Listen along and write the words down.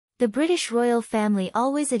The British royal family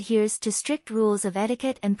always adheres to strict rules of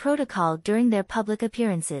etiquette and protocol during their public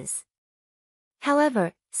appearances.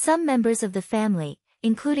 However, some members of the family,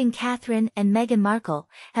 including Catherine and Meghan Markle,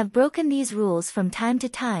 have broken these rules from time to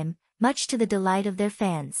time, much to the delight of their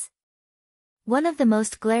fans. One of the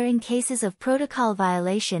most glaring cases of protocol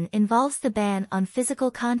violation involves the ban on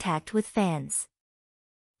physical contact with fans.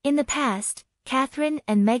 In the past, Catherine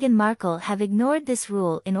and Meghan Markle have ignored this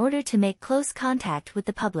rule in order to make close contact with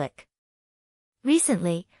the public.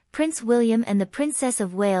 Recently, Prince William and the Princess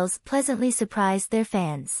of Wales pleasantly surprised their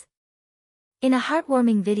fans. In a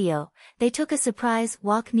heartwarming video, they took a surprise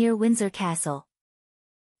walk near Windsor Castle.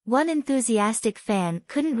 One enthusiastic fan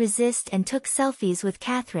couldn't resist and took selfies with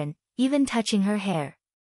Catherine, even touching her hair.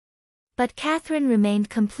 But Catherine remained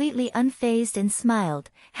completely unfazed and smiled,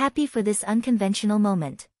 happy for this unconventional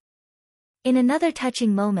moment. In another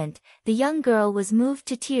touching moment, the young girl was moved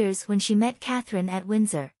to tears when she met Catherine at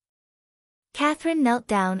Windsor. Catherine knelt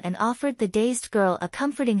down and offered the dazed girl a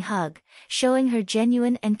comforting hug, showing her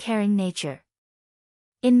genuine and caring nature.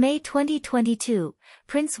 In May 2022,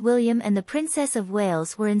 Prince William and the Princess of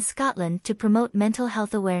Wales were in Scotland to promote mental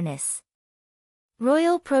health awareness.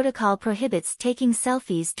 Royal protocol prohibits taking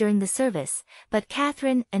selfies during the service, but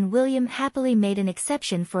Catherine and William happily made an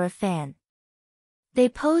exception for a fan. They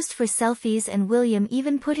posed for selfies and William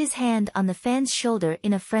even put his hand on the fan's shoulder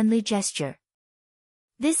in a friendly gesture.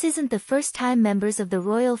 This isn't the first time members of the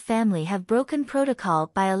royal family have broken protocol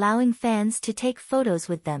by allowing fans to take photos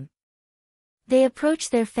with them. They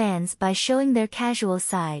approach their fans by showing their casual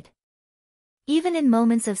side. Even in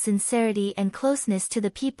moments of sincerity and closeness to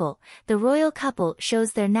the people, the royal couple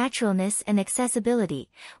shows their naturalness and accessibility,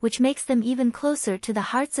 which makes them even closer to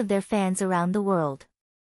the hearts of their fans around the world.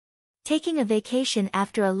 Taking a vacation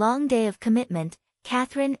after a long day of commitment,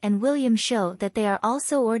 Catherine and William show that they are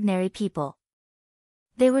also ordinary people.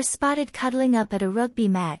 They were spotted cuddling up at a rugby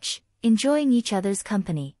match, enjoying each other's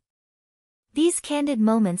company. These candid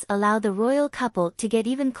moments allow the royal couple to get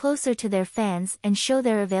even closer to their fans and show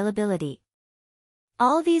their availability.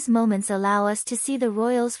 All these moments allow us to see the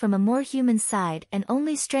royals from a more human side and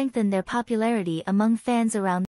only strengthen their popularity among fans around